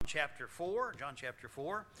chapter 4. John chapter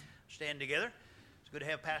 4. Stand together. It's good to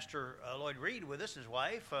have Pastor Lloyd Reed with us and his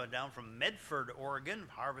wife down from Medford, Oregon,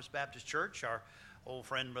 Harvest Baptist Church. Our old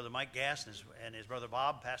friend, Brother Mike Gass, and his brother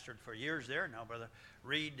Bob pastored for years there. Now Brother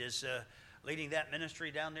Reed is leading that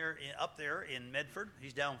ministry down there, up there in Medford.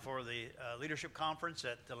 He's down for the leadership conference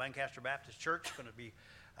at the Lancaster Baptist Church. Going to be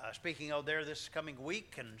speaking out there this coming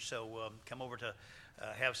week, and so come over to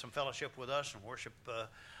have some fellowship with us and worship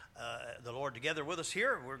the Lord together with us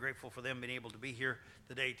here. We're grateful for them being able to be here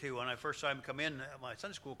today too. When I first saw him come in my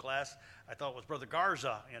Sunday school class, I thought it was Brother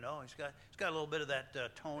Garza. You know, he's got a little bit of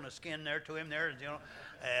that tone of skin there to him there, you know,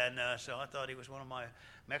 and so I thought he was one of my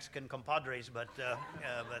Mexican compadres. But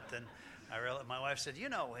then I realized, my wife said, "You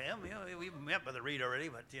know him. You know, we met Brother Reed already,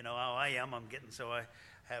 but you know how I am. I'm getting so I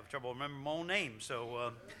have trouble remembering my own name."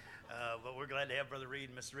 So, but we're glad to have Brother Reed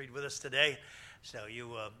and Mr. Reed with us today. So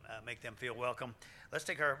you make them feel welcome. Let's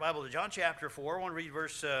take our Bible to John chapter 4. I want to read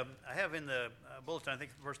verse, I have in the bulletin, I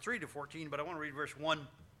think, verse 3 to 14, but I want to read verse 1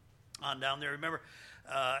 on down there. Remember,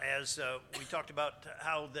 as we talked about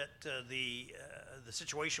how that the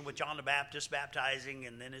situation with John the Baptist baptizing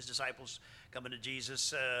and then his disciples coming to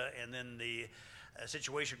Jesus, and then the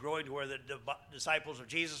situation growing to where the disciples of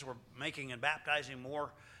Jesus were making and baptizing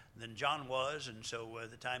more than John was, and so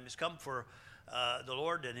the time has come for the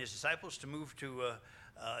Lord and his disciples to move to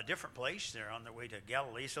a different place. They're on their way to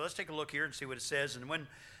Galilee. So let's take a look here and see what it says. And when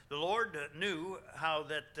the Lord knew how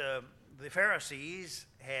that the Pharisees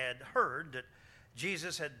had heard that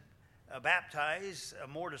Jesus had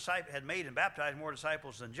made and baptized more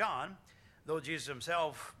disciples than John, though Jesus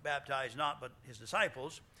himself baptized not but his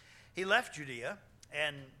disciples, he left Judea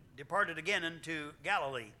and departed again into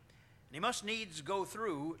Galilee. And he must needs go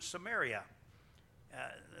through Samaria.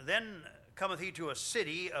 Then cometh he to a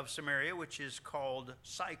city of Samaria, which is called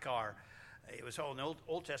Sychar. It was called in the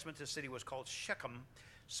Old Testament, this city was called Shechem.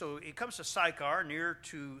 So he comes to Sychar, near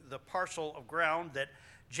to the parcel of ground that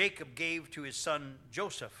Jacob gave to his son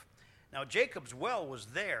Joseph. Now Jacob's well was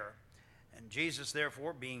there, and Jesus,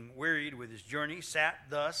 therefore, being wearied with his journey, sat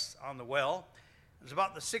thus on the well. It was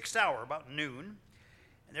about the 6th hour, about noon.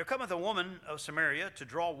 And there cometh a woman of Samaria to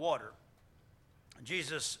draw water. And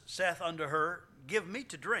Jesus saith unto her, Give me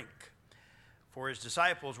to drink. For his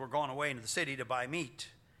disciples were gone away into the city to buy meat.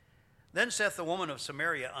 Then saith the woman of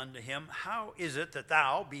Samaria unto him, How is it that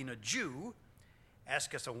thou, being a Jew,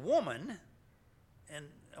 askest a woman, and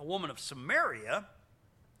a woman of Samaria,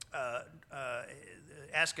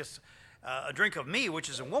 askest a drink of me, which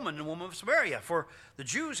is a woman, and a woman of Samaria? For the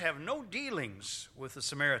Jews have no dealings with the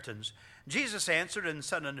Samaritans. Jesus answered and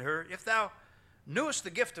said unto her, If thou knewest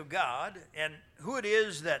the gift of God, and who it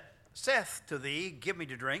is that saith to thee, Give me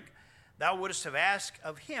to drink, thou wouldst have asked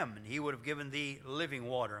of him, and he would have given thee living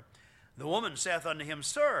water. The woman saith unto him,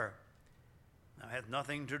 Sir, thou hast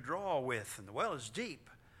nothing to draw with, and the well is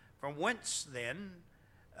deep. From whence then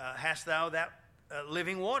hast thou that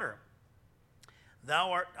living water?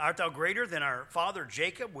 Art thou greater than our father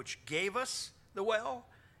Jacob, which gave us the well,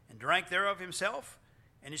 and drank thereof himself,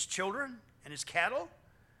 and his children, and his cattle?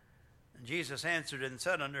 And Jesus answered and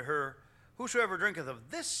said unto her, Whosoever drinketh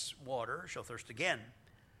of this water shall thirst again.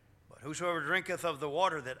 But whosoever drinketh of the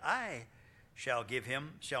water that I shall give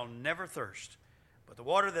him shall never thirst. But the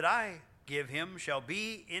water that I give him shall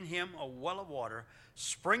be in him a well of water,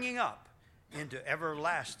 springing up into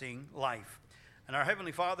everlasting life. And our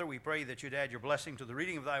Heavenly Father, we pray that you'd add your blessing to the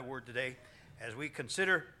reading of thy word today as we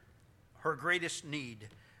consider her greatest need,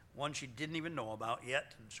 one she didn't even know about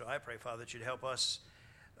yet. And so I pray, Father, that you'd help us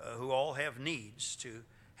who all have needs to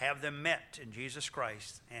have them met in Jesus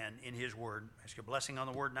Christ and in his word. I ask your blessing on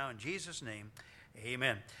the word now in Jesus' name.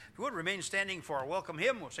 Amen. If you would remain standing for our welcome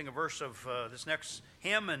hymn, we'll sing a verse of this next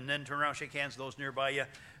hymn and then turn around, shake hands with those nearby you,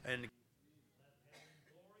 and glory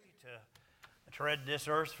to tread this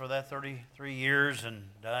earth for that 33 years and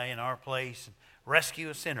die in our place and rescue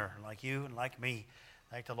a sinner like you and like me.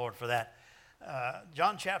 Thank the Lord for that.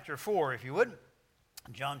 John chapter 4, if you would.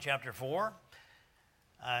 John chapter 4.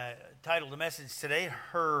 I titled the message today,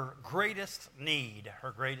 Her Greatest Need.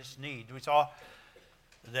 Her Greatest Need. We saw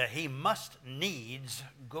that he must needs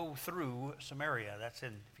go through Samaria. That's in,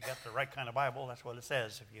 if you got the right kind of Bible, that's what it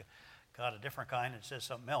says. If you got a different kind, it says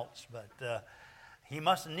something else. But he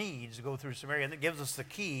must needs go through Samaria. And it gives us the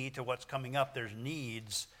key to what's coming up. There's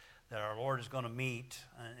needs that our Lord is going to meet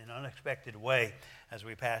in an unexpected way as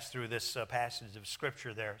we pass through this passage of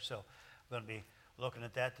Scripture there. So we're going to be looking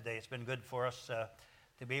at that today. It's been good for us to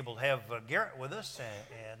be able to have Garrett with us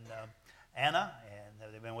and Anna,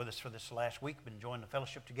 and they've been with us for this last week, been enjoying the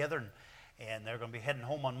fellowship together, and they're going to be heading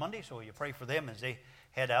home on Monday, so you pray for them as they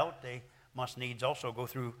head out. They must needs also go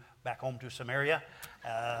through back home to Samaria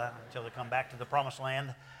until they come back to the promised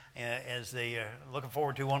land, as they are looking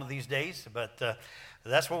forward to one of these days. But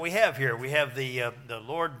that's what we have here. We have the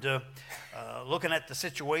Lord looking at the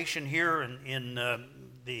situation here in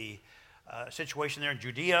the situation there in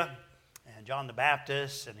Judea, and John the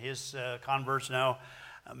Baptist and his converts now,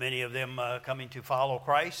 many of them coming to follow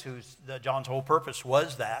Christ, John's whole purpose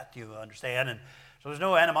was that, you understand. And so there's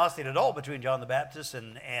no animosity at all between John the Baptist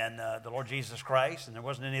and the Lord Jesus Christ, and there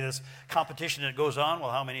wasn't any of this competition that goes on.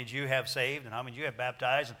 Well, how many did you have saved, and how many did you have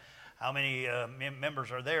baptized, and how many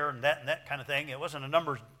members are there, and that kind of thing. It wasn't a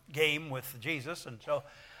numbers game with Jesus. And so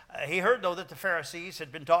he heard, though, that the Pharisees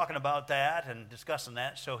had been talking about that and discussing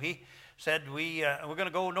that, so he said, we're going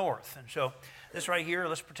to go north. And so this right here,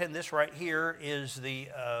 let's pretend this right here is the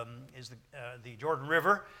Jordan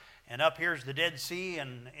River, and up here is the Dead Sea,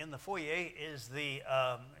 and in the foyer is the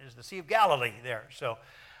Sea of Galilee there. So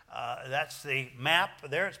that's the map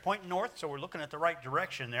there. It's pointing north, so we're looking at the right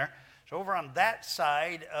direction there. So over on that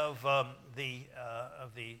side of the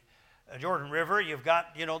Jordan River, you've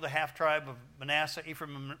got, the half tribe of Manasseh,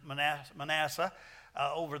 Ephraim and Manasseh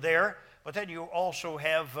over there. But then you also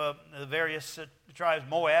have the various tribes,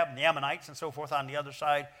 Moab and the Ammonites and so forth on the other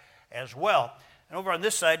side as well. And over on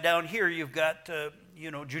this side down here, you've got,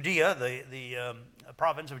 Judea, the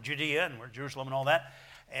province of Judea, and where Jerusalem and all that.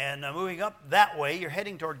 And moving up that way, you're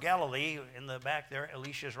heading toward Galilee. In the back there,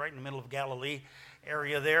 Elisha's right in the middle of Galilee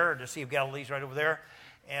area there. The Sea of Galilee's right over there.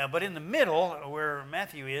 But in the middle, where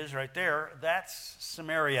Matthew is right there, that's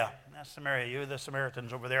Samaria. That's Samaria. You're the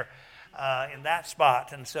Samaritans over there in that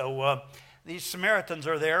spot. And so these Samaritans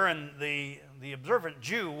are there, and the observant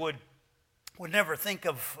Jew would never think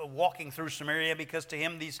of walking through Samaria, because to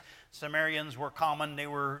him these Samaritans were common. They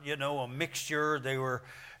were, a mixture. They were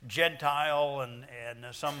Gentile and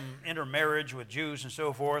some intermarriage with Jews and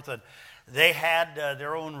so forth. And they had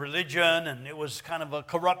their own religion, and it was kind of a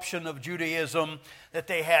corruption of Judaism that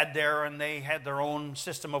they had there, and they had their own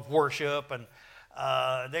system of worship, and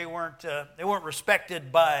they weren't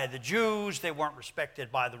respected by the Jews. They weren't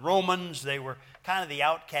respected by the Romans. They were kind of the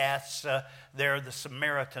outcasts there, the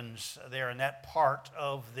Samaritans there in that part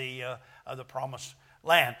of the promised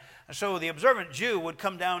land. And so the observant Jew would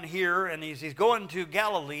come down here, and he's going to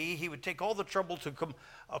Galilee. He would take all the trouble to come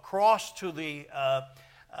across to the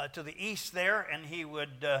east there, and he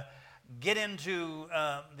would get into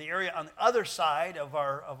the area on the other side of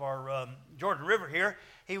our Jordan River here.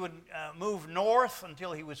 He would move north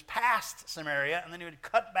until he was past Samaria, and then he would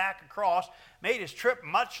cut back across. Made his trip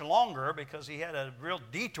much longer because he had a real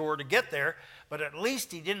detour to get there, but at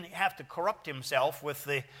least he didn't have to corrupt himself with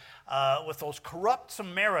those corrupt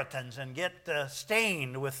Samaritans and get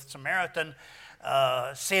stained with Samaritan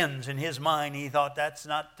sins in his mind. He thought that's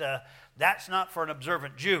not for an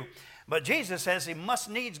observant Jew. But Jesus says he must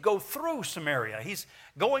needs go through Samaria. He's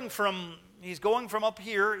going from up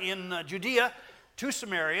here in Judea to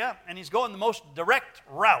Samaria, and he's going the most direct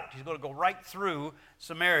route. He's going to go right through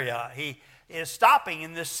Samaria. He is stopping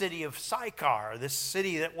in this city of Sychar, this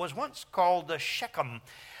city that was once called Shechem.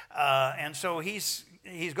 And so he's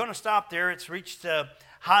going to stop there. It's reached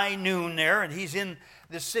high noon there, and he's in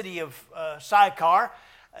this city of Sychar.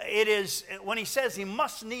 It is, when he says he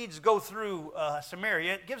must needs go through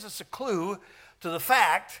Samaria, it gives us a clue to the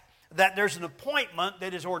fact that there's an appointment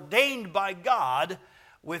that is ordained by God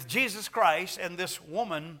with Jesus Christ and this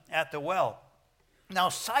woman at the well. Now,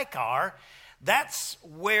 Sychar, that's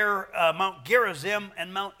where Mount Gerizim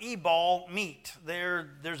and Mount Ebal meet.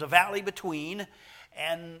 There's a valley between,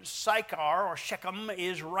 and Sychar, or Shechem,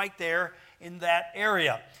 is right there in that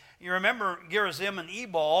area. You remember Gerizim and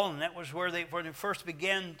Ebal, and that was where they first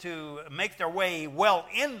began to make their way well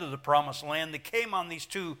into the promised land. They came on these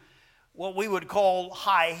two, what we would call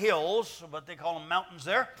high hills, but they call them mountains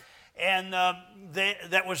there. And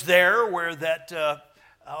that was there where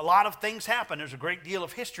a lot of things happen. There's a great deal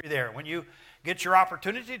of history there. When you get your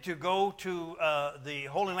opportunity to go to the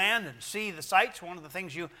Holy Land and see the sights, one of the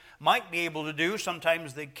things you might be able to do,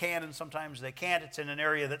 sometimes they can and sometimes they can't. It's in an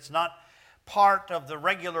area that's not part of the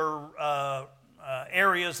regular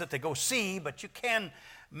areas that they go see, but you can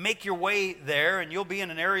make your way there, and you'll be in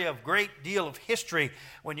an area of great deal of history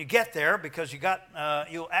when you get there, because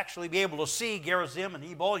you'll actually be able to see Gerizim and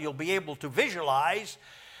Ebal. You'll be able to visualize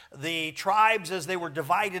the tribes as they were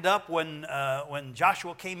divided up when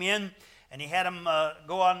Joshua came in, and he had them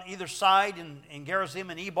go on either side in Gerizim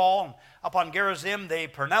and Ebal. And up on Gerizim, they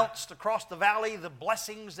pronounced across the valley the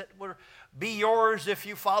blessings that would be yours if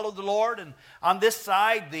you followed the Lord. And on this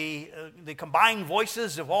side, the combined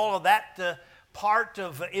voices of all of that part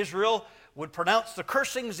of Israel would pronounce the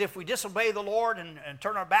cursings if we disobey the Lord and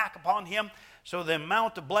turn our back upon him. So the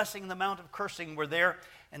mount of blessing and the mount of cursing were there,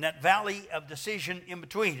 and that valley of decision in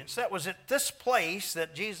between. So that was at this place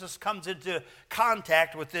that Jesus comes into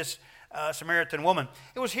contact with this Samaritan woman.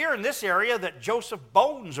 It was here in this area that Joseph's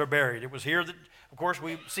bones are buried. It was here that, of course,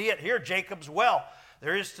 we see it here, Jacob's well.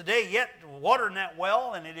 There is today yet water in that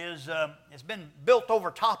well, and it's been built over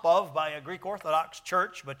top of by a Greek Orthodox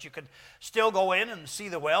church, but you could still go in and see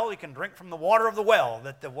the well. You can drink from the water of the well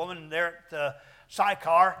that the woman there at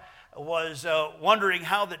Sychar was wondering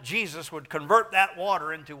how that Jesus would convert that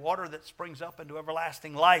water into water that springs up into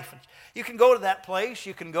everlasting life. And you can go to that place.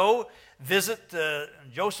 You can go visit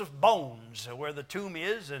Joseph's bones, where the tomb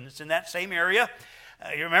is, and it's in that same area.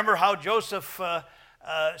 You remember how Joseph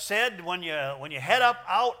said when you head up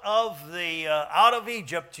out of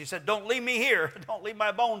Egypt, he said, "Don't leave me here. Don't leave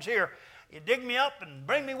my bones here. You dig me up and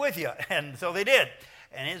bring me with you." And so they did.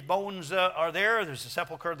 And his bones are there. There's a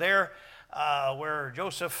sepulcher there where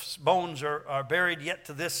Joseph's bones are buried yet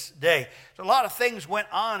to this day. So a lot of things went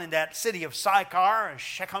on in that city of Sychar,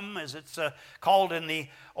 Shechem as it's called in the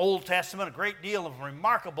Old Testament. A great deal of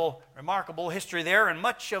remarkable history there, and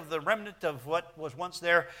much of the remnant of what was once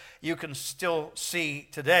there you can still see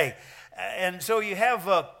today. And so you have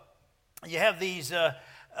these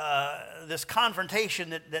this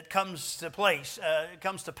confrontation that comes to place,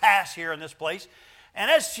 comes to pass here in this place. And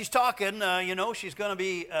as she's talking, she's going to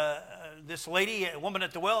be, this lady, a woman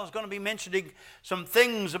at the well, is going to be mentioning some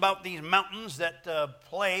things about these mountains that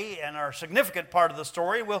play and are a significant part of the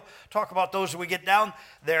story. We'll talk about those as we get down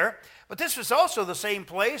there. But this was also the same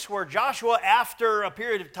place where Joshua, after a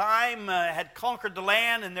period of time, had conquered the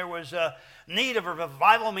land, and there was a need of a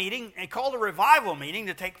revival meeting. He called a revival meeting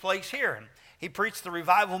to take place here. And he preached the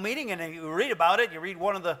revival meeting, and you read about it.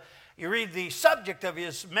 You read the subject of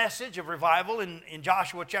his message of revival in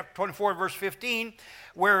Joshua chapter 24, verse 15,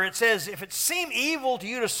 where it says, "If it seem evil to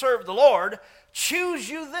you to serve the Lord, choose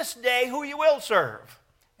you this day who you will serve."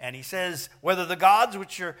 And he says, "Whether the gods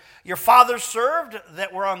which your fathers served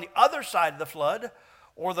that were on the other side of the flood,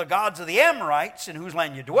 or the gods of the Amorites in whose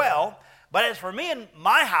land you dwell, but as for me and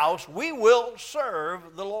my house, we will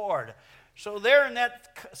serve the Lord." So there in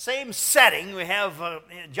that same setting, we have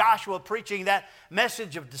Joshua preaching that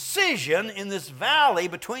message of decision in this valley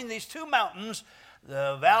between these two mountains,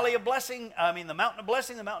 the valley of blessing, the mountain of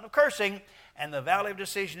blessing, the mountain of cursing, and the valley of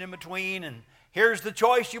decision in between. And here's the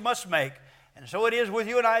choice you must make. And so it is with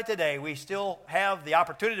you and I today. We still have the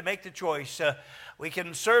opportunity to make the choice. We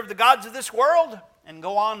can serve the gods of this world and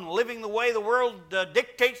go on living the way the world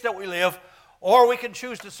dictates that we live, or we can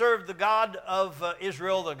choose to serve the God of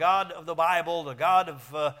Israel, the God of the Bible, the God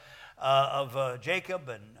of Jacob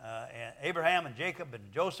and Abraham and Jacob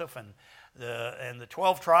and Joseph and the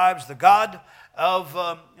 12 tribes, the God of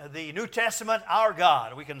the New Testament, our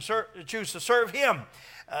God. We can choose to serve him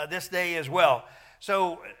this day as well.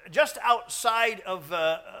 So just outside of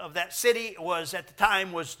that city at the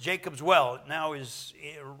time was Jacob's well. It now is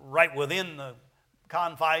right within the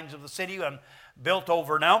confines of the city and built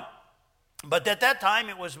over now. But at that time,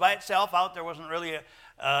 it was by itself out. There wasn't really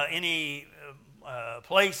any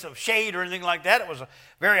place of shade or anything like that. It was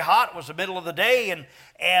very hot. It was the middle of the day, and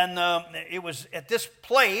it was at this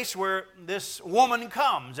place where this woman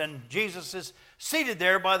comes, and Jesus is seated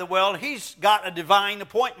there by the well. He's got a divine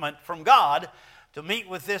appointment from God to meet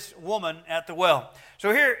with this woman at the well.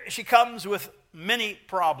 So here she comes with many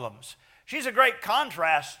problems. She's a great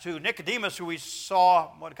contrast to Nicodemus, who we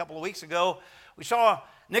saw, a couple of weeks ago. We saw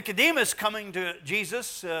Nicodemus coming to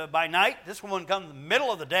Jesus by night. This woman comes in the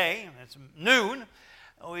middle of the day. It's noon.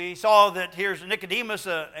 We saw that here's Nicodemus,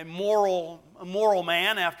 a moral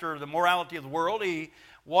man after the morality of the world. He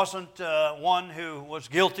wasn't one who was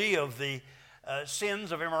guilty of the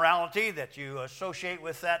sins of immorality that you associate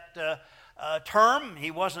with that term.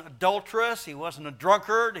 He wasn't adulterous. He wasn't a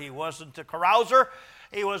drunkard. He wasn't a carouser.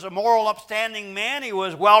 He was a moral, upstanding man. He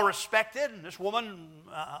was well respected. And this woman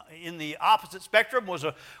in the opposite spectrum was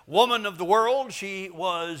a woman of the world. She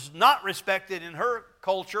was not respected in her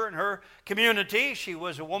culture, in her community. She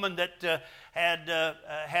was a woman that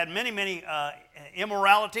had many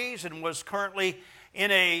immoralities and was currently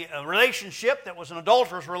in a relationship that was an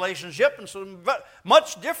adulterous relationship, and so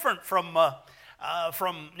much different from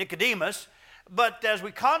Nicodemus. But as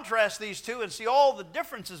we contrast these two and see all the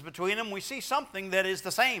differences between them, we see something that is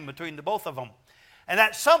the same between the both of them. And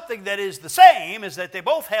that something that is the same is that they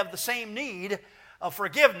both have the same need of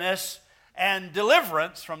forgiveness and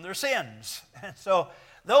deliverance from their sins. And so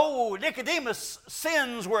though Nicodemus'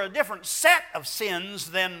 sins were a different set of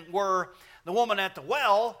sins than were the woman at the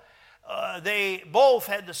well, they both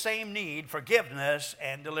had the same need, forgiveness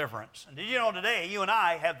and deliverance. And did you know today, you and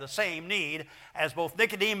I have the same need as both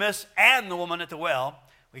Nicodemus and the woman at the well.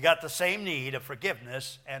 We got the same need of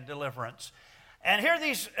forgiveness and deliverance. And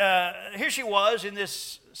here she was in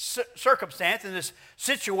this circumstance, in this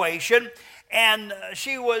situation, and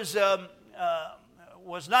she was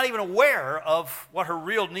not even aware of what her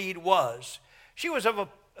real need was. She was of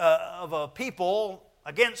a people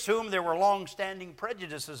against whom there were long-standing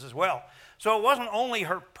prejudices as well. So it wasn't only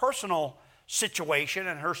her personal situation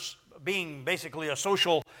and her being basically a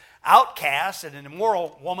social outcast and an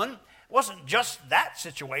immoral woman. It wasn't just that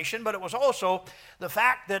situation, but it was also the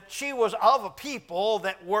fact that she was of a people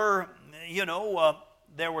that were,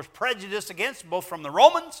 there was prejudice against, both from the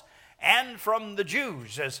Romans and from the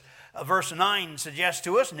Jews. As verse 9 suggests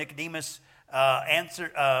to us, Nicodemus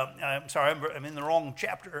answered, I'm in the wrong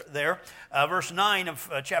chapter there. Verse 9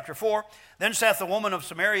 of chapter 4, Then saith the woman of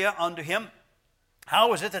Samaria unto him,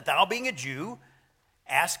 How is it that thou, being a Jew,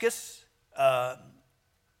 askest a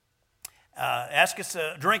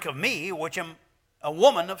drink of me, which am a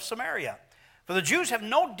woman of Samaria? For the Jews have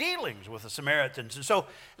no dealings with the Samaritans. And so,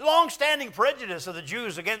 the long-standing prejudice of the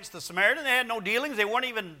Jews against the Samaritans, they had no dealings. They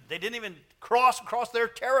didn't even cross their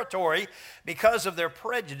territory because of their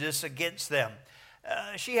prejudice against them.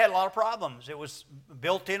 She had a lot of problems. It was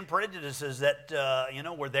built-in prejudices that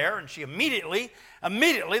were there, and she immediately,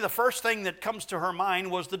 the first thing that comes to her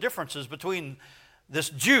mind was the differences between this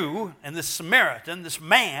Jew and this Samaritan, this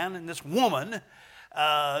man and this woman,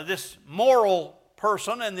 this moral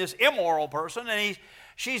person and this immoral person, and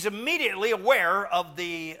she's immediately aware of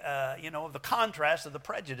the contrast of the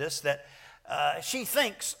prejudice that she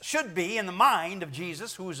thinks should be in the mind of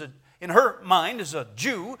Jesus, who is in her mind is a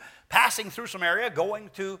Jew passing through Samaria, going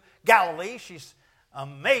to Galilee. She's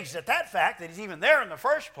amazed at that fact that he's even there in the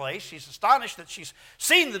first place. She's astonished that she's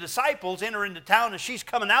seen the disciples enter into town as she's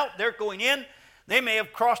coming out. They're going in. They may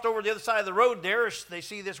have crossed over the other side of the road there as they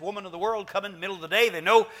see this woman of the world come in the middle of the day. They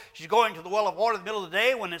know she's going to the well of water in the middle of the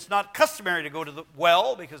day when it's not customary to go to the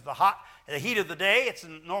well because the heat of the day. It's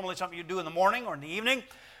normally something you do in the morning or in the evening.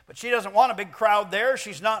 But she doesn't want a big crowd there.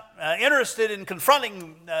 She's not interested in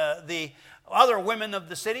confronting the other women of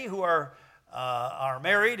the city who are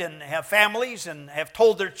married and have families and have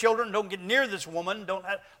told their children, don't get near this woman. Don't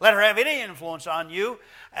let her have any influence on you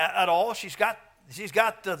at all. She's got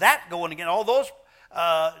that going again. All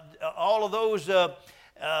of those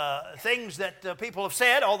things that people have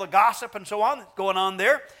said, all the gossip and so on that's going on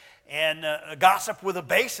there, and gossip with a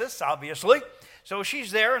basis, obviously. So she's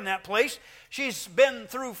there in that place. She's been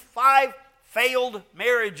through 5 failed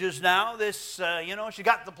marriages now. She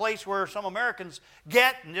got to the place where some Americans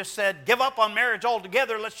get and just said, give up on marriage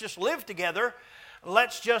altogether. Let's just live together.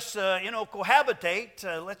 Let's just, cohabitate.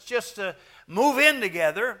 Let's just move in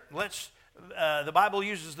together. The Bible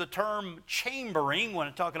uses the term chambering when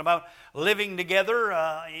it's talking about living together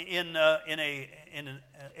in an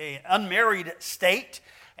unmarried state.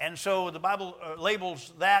 And so the Bible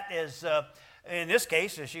labels that as, in this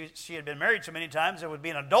case, as she had been married so many times, it would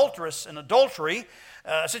be an adultery,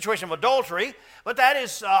 a situation of adultery. But that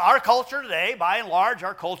is our culture today. By and large,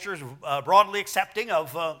 our culture is broadly accepting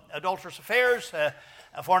of adulterous affairs,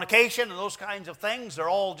 fornication, and those kinds of things. They're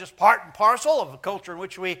all just part and parcel of the culture in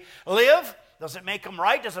which we live. Does it make them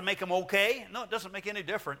right? Does it make them okay? No, it doesn't make any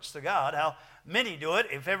difference to God how many do it.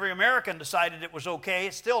 If every American decided it was okay,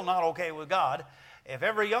 it's still not okay with God. If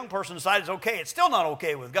every young person decides it's okay, it's still not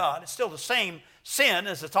okay with God. It's still the same sin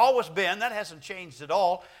as it's always been. That hasn't changed at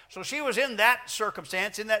all. So she was in that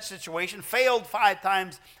circumstance, in that situation, failed 5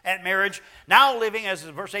 times at marriage, now living, as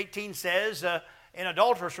verse 18 says, in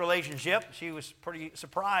adulterous relationship. She was pretty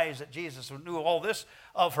surprised that Jesus knew all this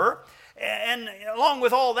of her. And along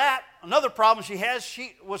with all that, another problem she has,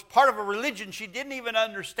 she was part of a religion she didn't even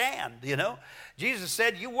understand, Jesus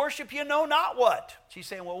said, you worship you know not what. She's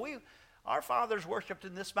saying, well, our fathers worshipped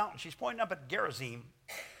in this mountain. She's pointing up at Gerizim.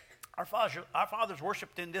 Our fathers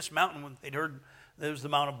worshipped in this mountain when they'd heard there was the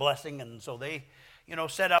Mount of Blessing, and so they,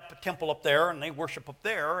 set up a temple up there, and they worship up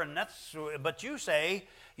there, but you say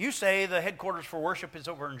the headquarters for worship is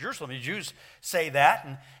over in Jerusalem. The Jews say that,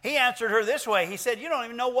 and he answered her this way. He said, you don't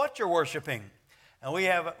even know what you're worshiping. And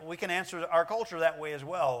we can answer our culture that way as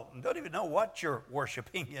well. You don't even know what you're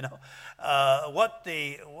worshiping, what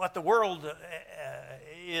the world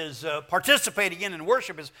is participating in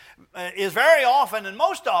worship is very often and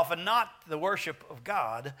most often not the worship of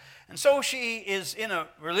God. And so she is in a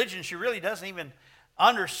religion she really doesn't even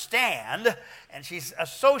understand, and she's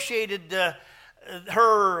associated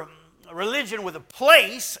her religion with a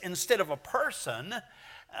place instead of a person.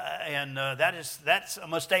 That's a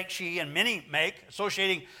mistake she and many make,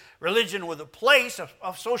 associating religion with a place,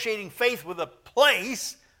 associating faith with a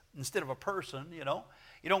place instead of a person, you know.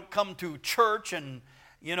 You don't come to church and,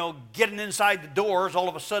 you know, getting inside the doors, all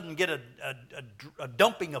of a sudden get a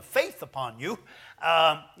dumping of faith upon you.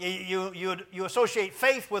 You associate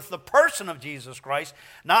faith with the person of Jesus Christ,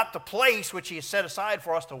 not the place which he has set aside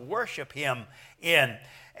for us to worship him in.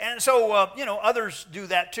 And so, you know, others do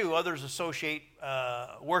that too. Others associate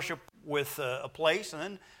worship with a place, and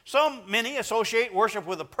then many associate worship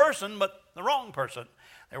with a person, but the wrong person.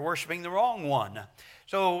 They're worshiping the wrong one.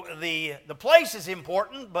 So the place is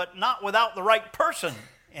important, but not without the right person,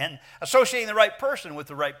 and associating the right person with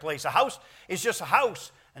the right place. A house is just a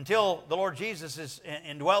house until the Lord Jesus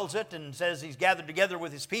indwells it and says he's gathered together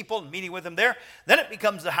with his people and meeting with them there. Then it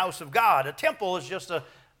becomes the house of God. A temple is just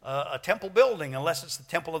a temple building unless it's the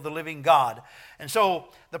temple of the living God. And so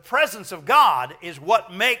the presence of God is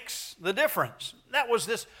what makes the difference. That was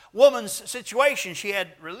this woman's situation. She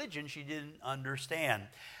had religion she didn't understand.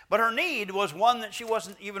 But her need was one that she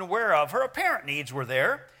wasn't even aware of. Her apparent needs were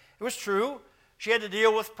there. It was true. She had to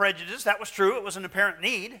deal with prejudice. That was true. It was an apparent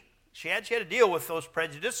need. She had to deal with those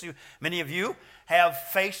prejudices. Many of you have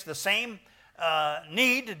faced the same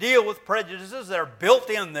need to deal with prejudices that are built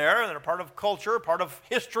in there, that are part of culture, part of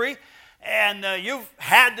history. And you've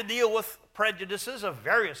had to deal with prejudices of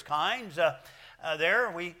various kinds.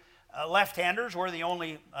 We left-handers, we're the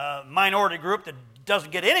only minority group that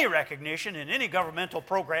doesn't get any recognition in any governmental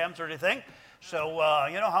programs or anything. So,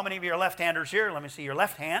 you know, how many of you are left-handers here? Let me see your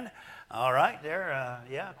left hand. All right, there,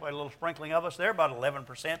 quite a little sprinkling of us there, about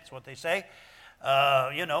 11% is what they say.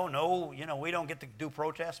 We don't get to do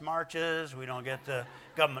protest marches. We don't get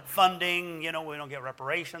government funding. We don't get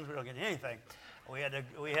reparations. We don't get anything. We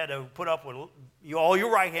had to put up with all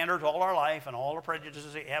you right-handers all our life and all the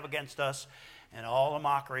prejudices that you have against us and all the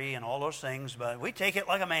mockery and all those things. But we take it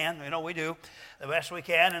like a man. We do the best we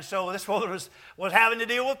can. And so this woman was having to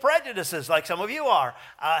deal with prejudices like some of you are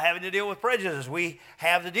having to deal with prejudices. We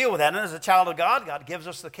have to deal with that. And as a child of God, God gives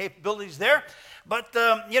us the capabilities there. But,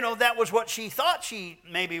 that was what she thought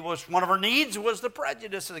maybe was one of her needs, was the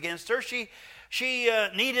prejudices against her. She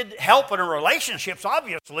needed help in her relationships,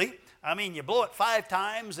 obviously. I mean, you blow it 5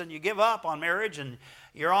 times and you give up on marriage, and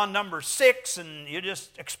you're on number 6 and you're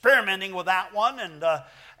just experimenting with that one.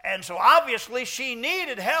 And so obviously she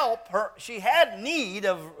needed help. She had need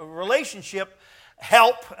of relationship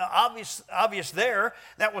help, obvious there.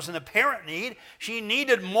 That was an apparent need. She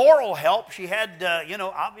needed moral help. She had,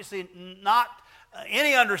 obviously not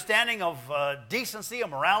any understanding of decency or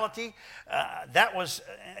morality. That was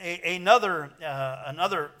another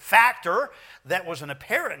factor that was an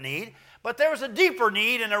apparent need. But there was a deeper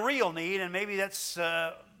need and a real need, and maybe that's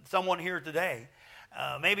someone here today.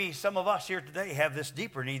 Maybe some of us here today have this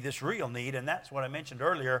deeper need, this real need, and that's what I mentioned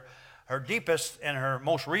earlier. Her deepest and her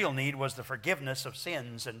most real need was the forgiveness of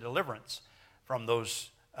sins and deliverance from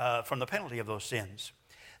the penalty of those sins.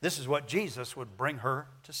 This is what Jesus would bring her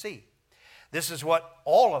to see. This is what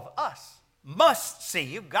all of us must see.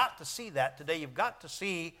 You've got to see that today. You've got to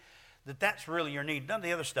see that that's really your need. None of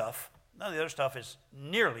the other stuff is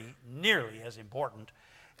nearly as important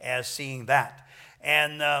as seeing that.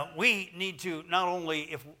 And we need to not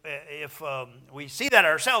only, if we see that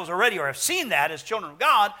ourselves already or have seen that as children of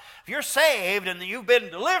God, if you're saved and you've been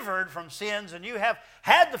delivered from sins and you have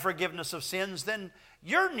had the forgiveness of sins, then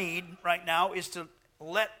your need right now is to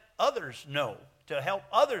let others know, to help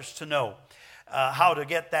others to know how to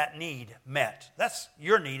get that need met. That's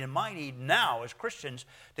your need and my need now as Christians,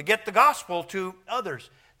 to get the gospel to others.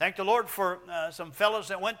 Thank the Lord for some fellows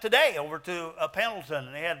that went today over to Pendleton.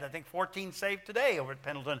 And they had, I think, 14 saved today over at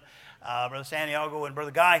Pendleton. Brother Santiago and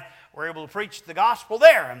Brother Guy were able to preach the gospel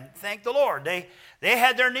there. And thank the Lord. They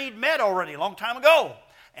had their need met already a long time ago.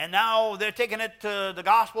 And now they're taking the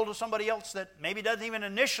gospel to somebody else that maybe doesn't even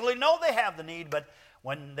initially know they have the need. But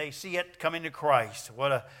when they see it coming to Christ,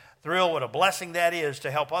 what a thrill, what a blessing that is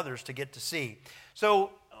to help others to get to see.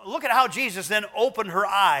 So look at how Jesus then opened her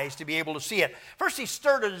eyes to be able to see it. First, he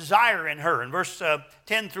stirred a desire in her. In verse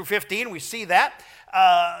 10 through 15, we see that.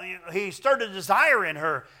 He stirred a desire in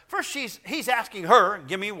her. First, he's asking her,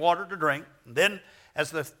 give me water to drink. And then,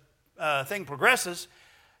 as the thing progresses,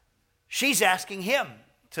 she's asking him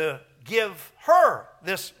to give her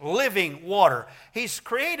this living water. He's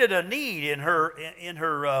created a need in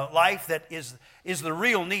her life that is the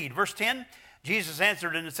real need. Verse 10, Jesus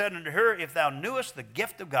answered and said unto her, if thou knewest the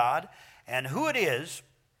gift of God, and who it is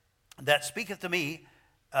that speaketh to thee,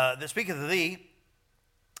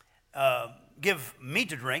 give me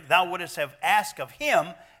to drink, thou wouldest have asked of him,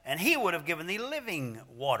 and he would have given thee living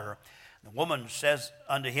water. The woman says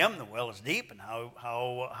unto him, the well is deep, and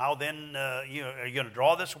how then are you going to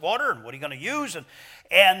draw this water, and what are you going to use?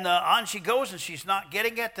 And on she goes, and she's not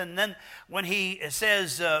getting it. And then when he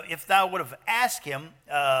says, if thou would have asked him,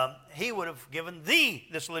 he would have given thee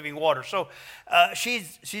this living water. So she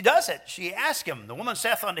does it. She asks him. The woman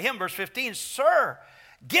saith unto him, verse 15, Sir,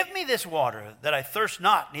 give me this water, that I thirst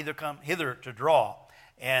not, neither come hither to draw.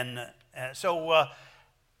 And so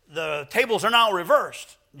the tables are now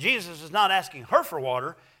reversed. Jesus is not asking her for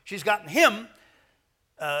water. She's gotten her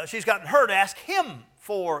to ask him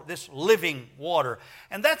for this living water.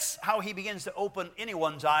 And that's how he begins to open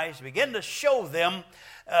anyone's eyes, begin to show them,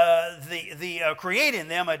 create in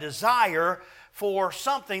them a desire for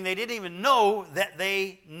something they didn't even know that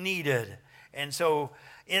they needed. And so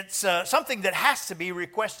it's something that has to be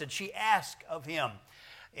requested. She asked of him.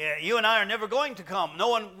 You and I are never going to come. No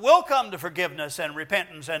one will come to forgiveness and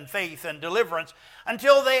repentance and faith and deliverance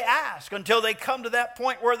until they ask, until they come to that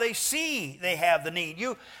point where they see they have the need.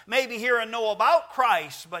 You may be here and know about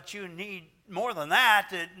Christ, but you need more than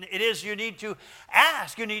that. It is you need to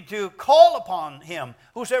ask. You need to call upon him.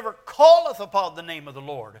 Whosoever calleth upon the name of the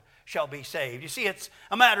Lord shall be saved. You see, it's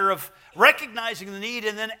a matter of recognizing the need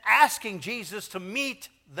and then asking Jesus to meet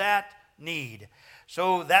that need.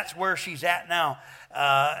 So that's where she's at now.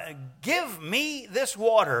 Give me this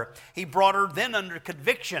water. He brought her then under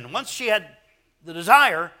conviction. Once she had the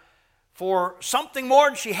desire for something more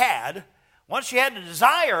than she had, once she had the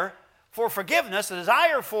desire for forgiveness, the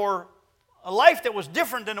desire for a life that was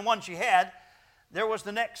different than the one she had, there was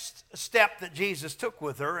the next step that Jesus took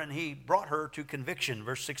with her, and he brought her to conviction.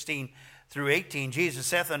 Verse 16 through 18, Jesus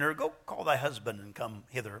saith unto her, Go call thy husband and come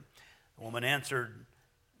hither. The woman answered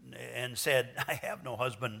and said, I have no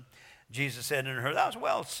husband. Jesus said unto her, Thou hast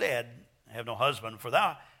well said, I have no husband, for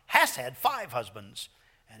thou hast had 5 husbands,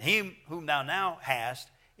 and he whom thou now hast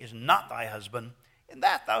is not thy husband. In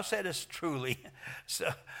that thou saidest truly. So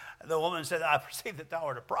the woman said, I perceive that thou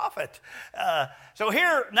art a prophet. So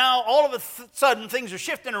here now, all of a sudden, things are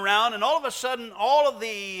shifting around, and all of a sudden, all of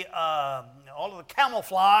the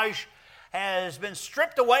camouflage has been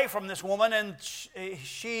stripped away from this woman, and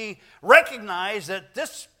she recognized that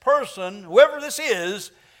this person, whoever this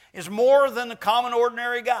is more than a common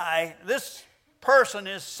ordinary guy. This person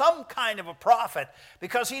is some kind of a prophet,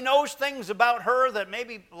 because he knows things about her that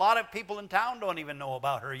maybe a lot of people in town don't even know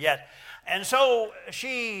about her yet. And so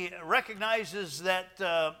she recognizes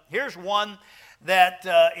that here's one that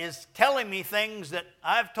is telling me things that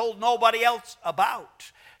I've told nobody else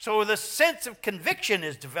about. So the sense of conviction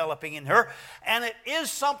is developing in her, and it is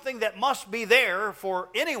something that must be there for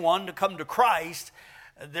anyone to come to Christ.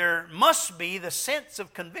 There must be the sense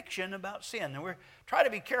of conviction about sin. And we're trying to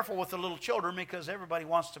be careful with the little children, because everybody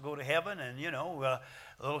wants to go to heaven, and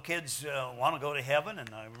little kids want to go to heaven. And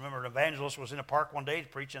I remember an evangelist was in a park one day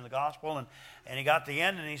preaching the gospel, and he got to the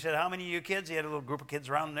end, and he said, how many of you kids, he had a little group of kids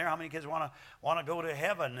around there, how many kids want to go to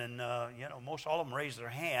heaven? And most all of them raised their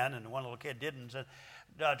hand, and one little kid didn't. And said,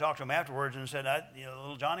 I talked to him afterwards and said,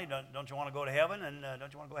 little Johnny, don't you want to go to heaven? And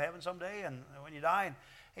don't you want to go to heaven someday? And when you die? And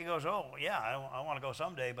he goes, oh, yeah, I want to go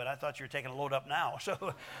someday, but I thought you were taking a load up now.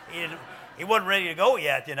 So he wasn't ready to go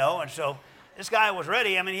yet, And so this guy was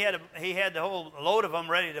ready. I mean, he had the whole load of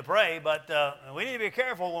them ready to pray, but we need to be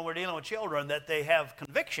careful when we're dealing with children that they have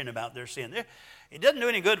conviction about their sin. It doesn't do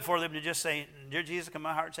any good for them to just say, Dear Jesus, come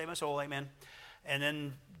my heart and save my soul, amen. And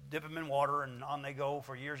then dip them in water, and on they go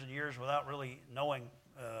for years and years without really knowing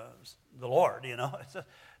the Lord, It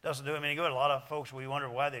doesn't do them any good. A lot of folks, we wonder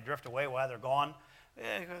why they drift away, why they're gone.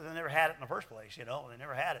 They never had it in the first place, They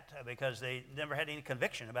never had it because they never had any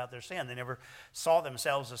conviction about their sin. They never saw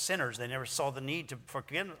themselves as sinners. They never saw the need to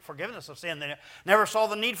forgiveness of sin. They never saw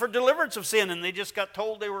the need for deliverance of sin, and they just got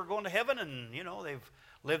told they were going to heaven, and, they've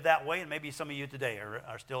lived that way. And maybe some of you today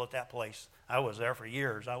are still at that place. I was there for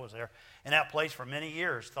years. I was there in that place for many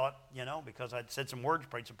years. Thought, because I'd said some words,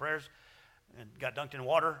 prayed some prayers, and got dunked in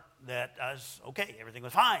water, that I was okay. Everything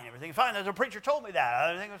was fine. Everything was fine. As a preacher told me that.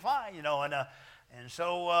 Everything was fine, And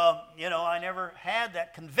so, I never had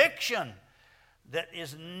that conviction that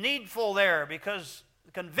is needful there, because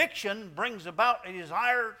the conviction brings about a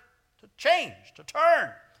desire to change, to turn.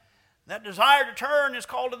 That desire to turn is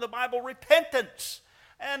called in the Bible repentance.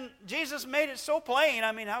 And Jesus made it so plain.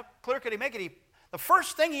 I mean, how clear could he make it? The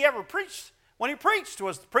first thing he ever preached, when he preached,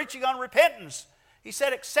 was preaching on repentance. He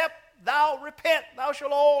said, except thou repent, thou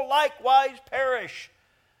shalt all likewise perish.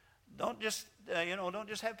 Don't just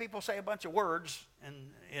have people say a bunch of words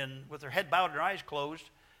and with their head bowed and their eyes closed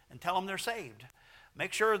and tell them they're saved.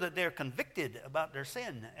 Make sure that they're convicted about their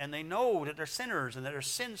sin, and they know that they're sinners and that their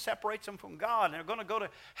sin separates them from God, and they're going to go to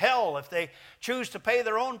hell if they choose to pay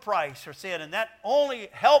their own price for sin. And that only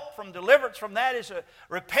help from deliverance from that is a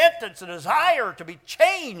repentance, a desire to be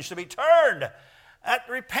changed, to be turned. That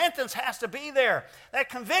repentance has to be there. That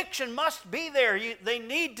conviction must be there. They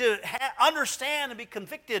need to understand and be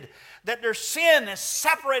convicted that their sin is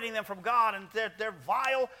separating them from God, and that they're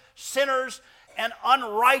vile sinners and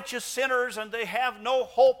unrighteous sinners, and they have no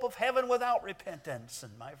hope of heaven without repentance.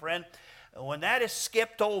 And my friend, when that is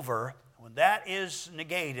skipped over, when that is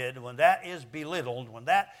negated, when that is belittled, when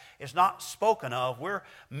that is not spoken of, we're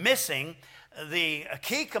missing the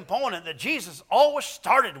key component that Jesus always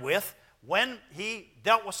started with when he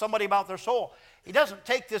dealt with somebody about their soul. He doesn't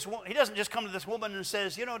just come to this woman and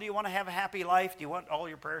says, do you want to have a happy life? Do you want all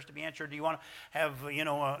your prayers to be answered? Do you want to have, do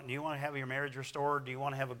you want to have your marriage restored? Do you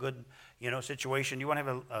want to have a good, situation? Do you want to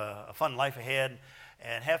have a fun life ahead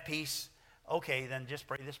and have peace? Okay, then just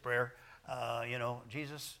pray this prayer.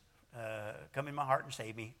 Jesus, come in my heart and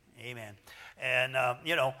save me. Amen. And,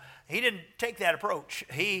 he didn't take that approach.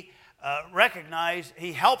 He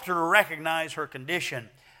helped her to recognize her condition.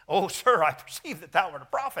 Oh, sir, I perceive that thou art a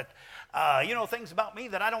prophet. Things about me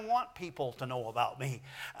that I don't want people to know about me.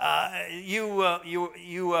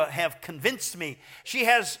 You have convinced me. She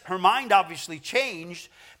has her mind obviously changed,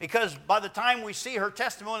 because by the time we see her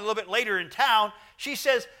testimony a little bit later in town, she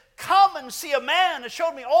says, come and see a man that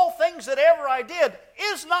showed me all things that ever I did.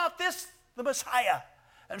 Is not this the Messiah?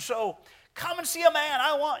 And so, come and see a man.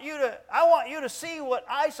 I want you to see what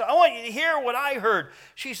I saw. I want you to hear what I heard.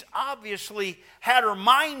 She's obviously had her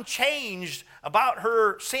mind changed about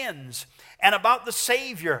her sins and about the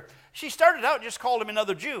Savior. She started out just called him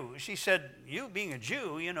another Jew. She said, you being a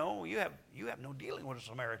Jew, you have no dealing with the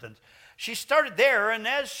Samaritans. She started there, and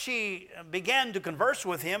as she began to converse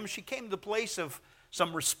with him, she came to the place of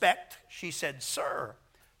some respect. She said, Sir,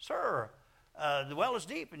 the well is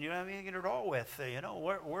deep, and you don't have anything to draw with.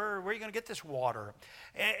 Where are you going to get this water?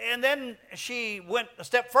 And then she went a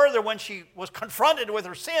step further. When she was confronted with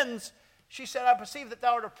her sins, she said, I perceive that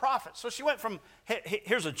thou art a prophet. So she went from,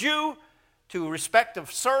 here's a Jew, to respect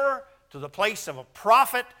of sir, to the place of a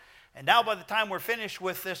prophet. And now by the time we're finished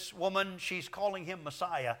with this woman, she's calling him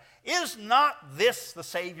Messiah. Is not this the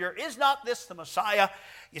Savior? Is not this the Messiah?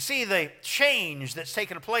 You see the change that's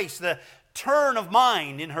taken place, the turn of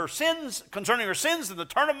mind in her sins, concerning her sins, and the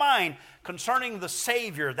turn of mind concerning the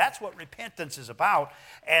Savior. That's what repentance is about.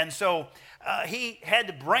 And so he had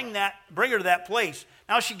to bring her to that place.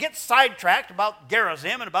 Now she gets sidetracked about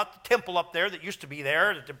Gerizim and about the temple up there that used to be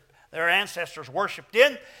there, that their ancestors worshipped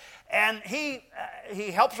in. And he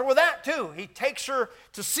helps her with that too. He takes her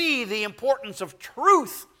to see the importance of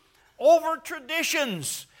truth over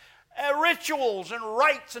traditions, rituals and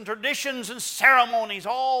rites and traditions and ceremonies,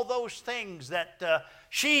 all those things that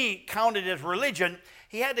she counted as religion.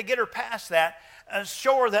 He had to get her past that,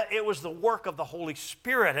 show her that it was the work of the Holy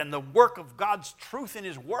Spirit and the work of God's truth in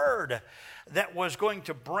His Word that was going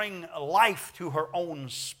to bring life to her own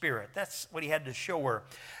spirit. That's what he had to show her.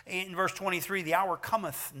 In verse 23, the hour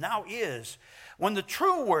cometh, now is, when the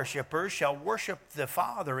true worshipers shall worship the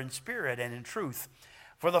Father in spirit and in truth.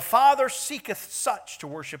 For the Father seeketh such to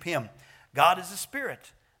worship Him. God is a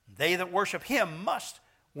spirit. They that worship Him must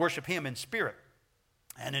worship Him in spirit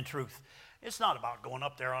and in truth. It's not about going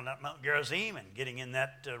up there on that Mount Gerizim and getting in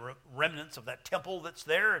that remnants of that temple that's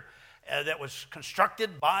there that was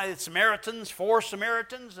constructed by the Samaritans, for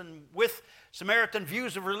Samaritans, and with Samaritan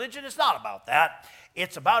views of religion. It's not about that.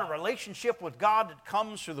 It's about a relationship with God that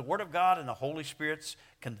comes through the Word of God and the Holy Spirit's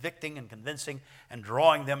convicting and convincing and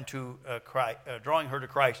drawing them to drawing her to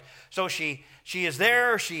Christ. So she is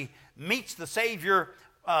there. She meets the Savior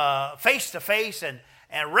face to face and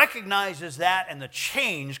recognizes that, and the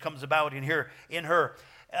change comes about in her.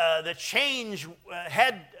 The change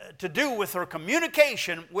had to do with her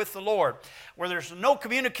communication with the Lord. Where there's no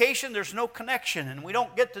communication, there's no connection, and we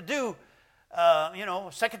don't get to do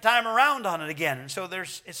second time around on it again. And so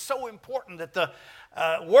it's so important that the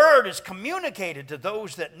Word is communicated to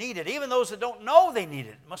those that need it. Even those that don't know they need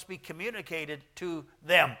it, it must be communicated to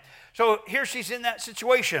them. So here she's in that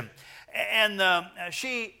situation. And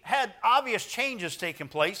she had obvious changes taking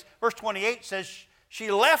place. Verse 28 says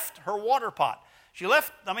she left her water pot.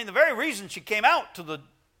 The very reason she came out to the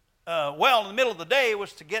well in the middle of the day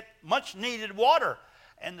was to get much needed water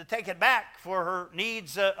and to take it back for her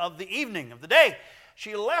needs of the evening, of the day.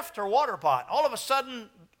 She left her water pot. All of a sudden,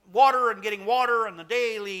 water and getting water and the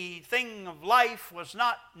daily thing of life was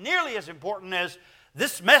not nearly as important as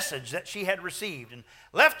this message that she had received, and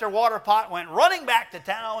left her water pot, went running back to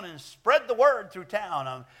town, and spread the word through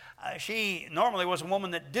town. She normally was a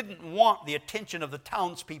woman that didn't want the attention of the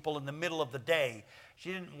townspeople in the middle of the day.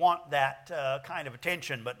 She didn't want that kind of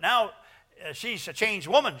attention. But now she's a changed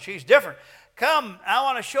woman. She's different. Come, I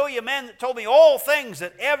want to show you a man that told me all things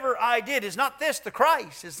that ever I did. Is not this the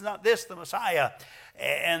Christ? Is not this the Messiah?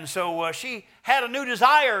 And so she had a new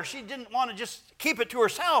desire. She didn't want to just keep it to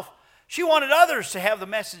herself. She wanted others to have the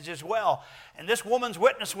message as well. And this woman's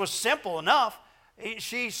witness was simple enough.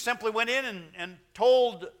 She simply went in and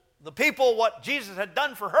told the people what Jesus had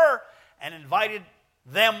done for her and invited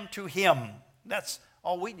them to him. That's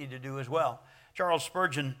all we need to do as well. Charles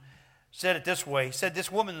Spurgeon said it this way. He said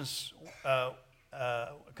this woman's,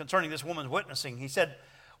 concerning this woman's witnessing, he said,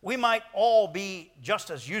 we might all be just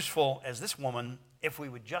as useful as this woman if we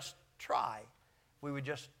would just try. We would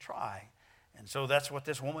just try. And so that's what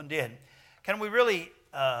this woman did. Can we really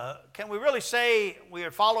say we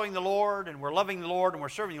are following the Lord and we're loving the Lord and we're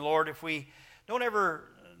serving the Lord if we don't ever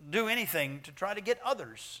do anything to try to get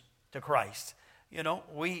others to Christ? You know,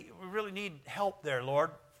 we really need help there,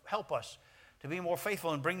 Lord. Help us to be more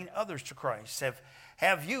faithful in bringing others to Christ.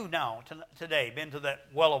 Have you now today been to that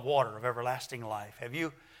well of water of everlasting life? Have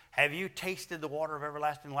you tasted the water of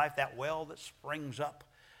everlasting life, that well that springs up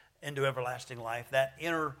into everlasting life, that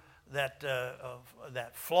inner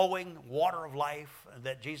that flowing water of life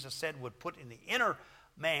that Jesus said would put in the inner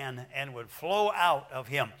man and would flow out of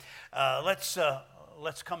him?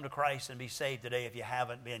 Let's come to Christ and be saved today if you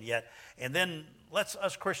haven't been yet. And then let's,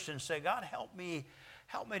 us Christians, say, God, help me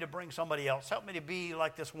to bring somebody else. Help me to be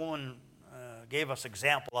like this woman gave us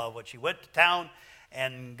example of, when she went to town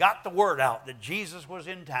and got the word out that Jesus was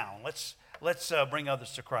in town. Let's bring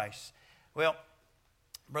others to Christ. Well,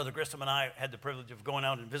 Brother Grissom and I had the privilege of going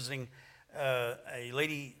out and visiting a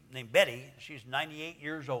lady named Betty. She's 98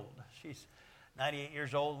 years old. She's 98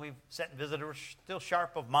 years old. We've sat and visited her, still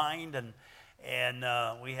sharp of mind, and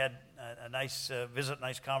we had a nice visit,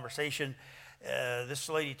 nice conversation. This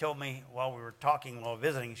lady told me while we were talking, while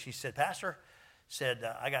visiting, she said, Pastor,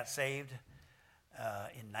 I got saved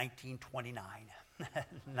in 1929.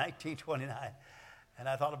 1929. And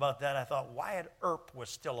I thought about that. I thought Wyatt Earp was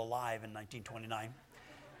still alive in 1929.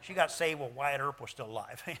 She got saved while Wyatt Earp was still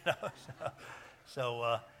alive. You know? So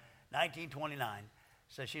 1929.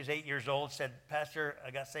 So she was 8 years old, said, Pastor,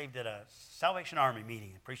 I got saved at a Salvation Army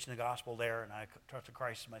meeting, preaching the gospel there, and I trusted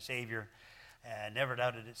Christ as my Savior, and never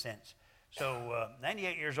doubted it since. So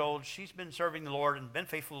 98 years old, she's been serving the Lord and been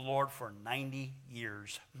faithful to the Lord for 90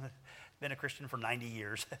 years. Been a Christian for 90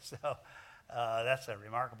 years. So that's a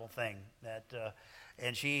remarkable thing.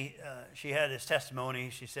 And she had this testimony.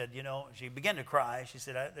 She said, she began to cry. She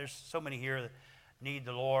said, there's so many here that need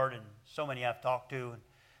the Lord, and so many I've talked to, and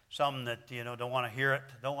some that, don't want to hear it,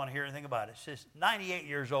 don't want to hear anything about it. She's 98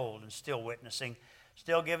 years old and still witnessing,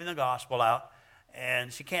 still giving the gospel out.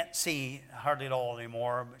 And she can't see hardly at all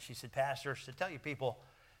anymore. But she said, Pastor, tell you people,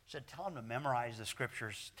 tell them to memorize the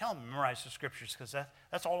scriptures. Tell them to memorize the scriptures, because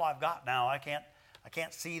that's all I've got now. I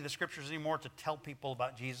can't see the scriptures anymore to tell people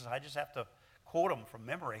about Jesus. I just have to quote them from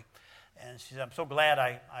memory. And she said, I'm so glad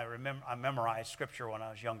I memorized scripture when I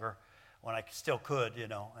was younger, when I still could,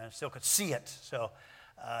 and still could see it. So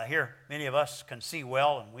here, many of us can see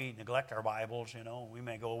well, and we neglect our Bibles. We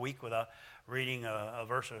may go a week without reading a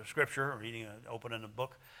verse of scripture, opening a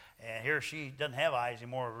book. And here she doesn't have eyes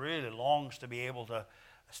anymore, really longs to be able to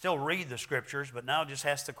still read the scriptures, but now just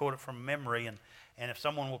has to quote it from memory. And if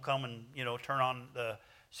someone will come and, turn on the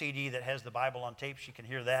CD that has the Bible on tape, she can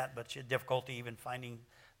hear that, but she had difficulty even finding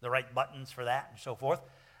the right buttons for that and so forth.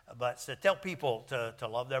 But to tell people to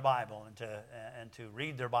love their Bible and to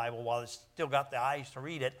read their Bible while it's still got the eyes to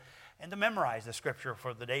read it, and to memorize the scripture,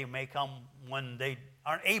 for the day may come when they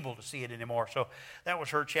aren't able to see it anymore. So that was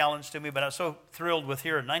her challenge to me. But I was so thrilled with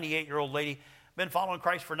here, a 98-year-old lady, been following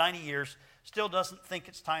Christ for 90 years, still doesn't think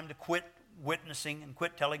it's time to quit witnessing and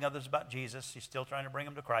quit telling others about Jesus. She's still trying to bring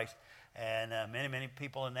them to Christ. And many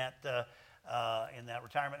people in that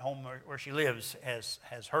retirement home where she lives has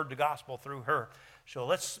heard the gospel through her. So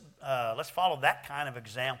let's follow that kind of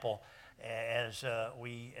example as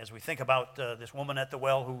we think about this woman at the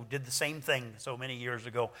well who did the same thing so many years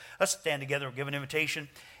ago. Let's stand together and give an invitation.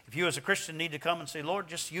 If you as a Christian need to come and say, Lord,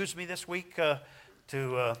 just use me this week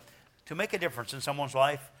to make a difference in someone's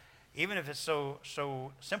life, even if it's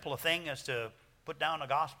so simple a thing as to put down a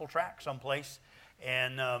gospel tract someplace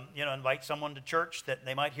and invite someone to church that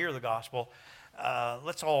they might hear the gospel.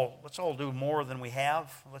 Let's all do more than we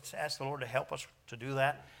have. Let's ask the Lord to help us to do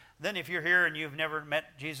that. Then if you're here and you've never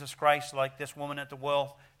met Jesus Christ like this woman at the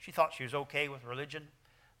well, she thought she was okay with religion.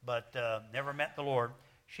 but never met the Lord.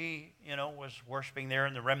 She, was worshiping there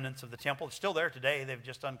in the remnants of the temple. It's still there today. They've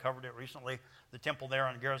just uncovered it recently. The temple there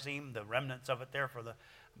on Gerizim, the remnants of it there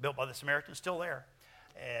built by the Samaritans, still there.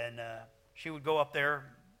 And she would go up there,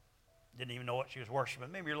 didn't even know what she was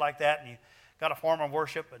worshiping. Maybe you're like that, and you got a form of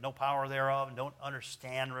worship, but no power thereof, and don't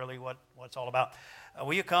understand really what it's all about.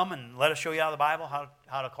 Will you come and let us show you out of the Bible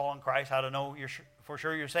how to call on Christ, how to know for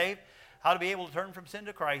sure you're saved, how to be able to turn from sin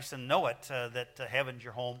to Christ and know it, that heaven's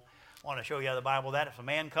your home. I want to show you out of the Bible that if a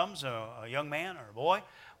man comes, a young man or a boy,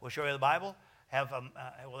 we'll show you the Bible.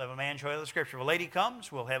 We'll have a man show you the Scripture. If a lady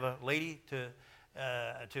comes, we'll have a lady to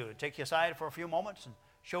take you aside for a few moments and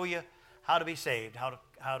show you how to be saved, how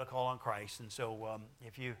to call on Christ. And so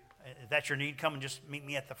if that's your need, come and just meet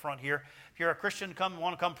me at the front here. If you're a Christian,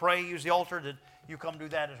 want to come pray, use the altar, that you come do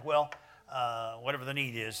that as well. Whatever the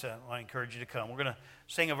need is, I encourage you to come. We're going to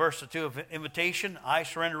sing a verse or two of invitation, I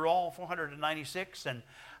Surrender All, 496. And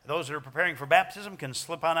those that are preparing for baptism can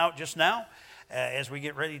slip on out just now as we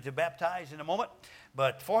get ready to baptize in a moment.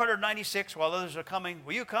 But 496, while others are coming,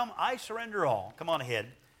 will you come? I surrender all. Come on ahead.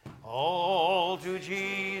 All to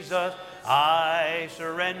Jesus I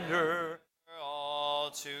surrender. All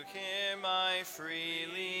to Him I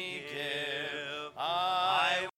freely give.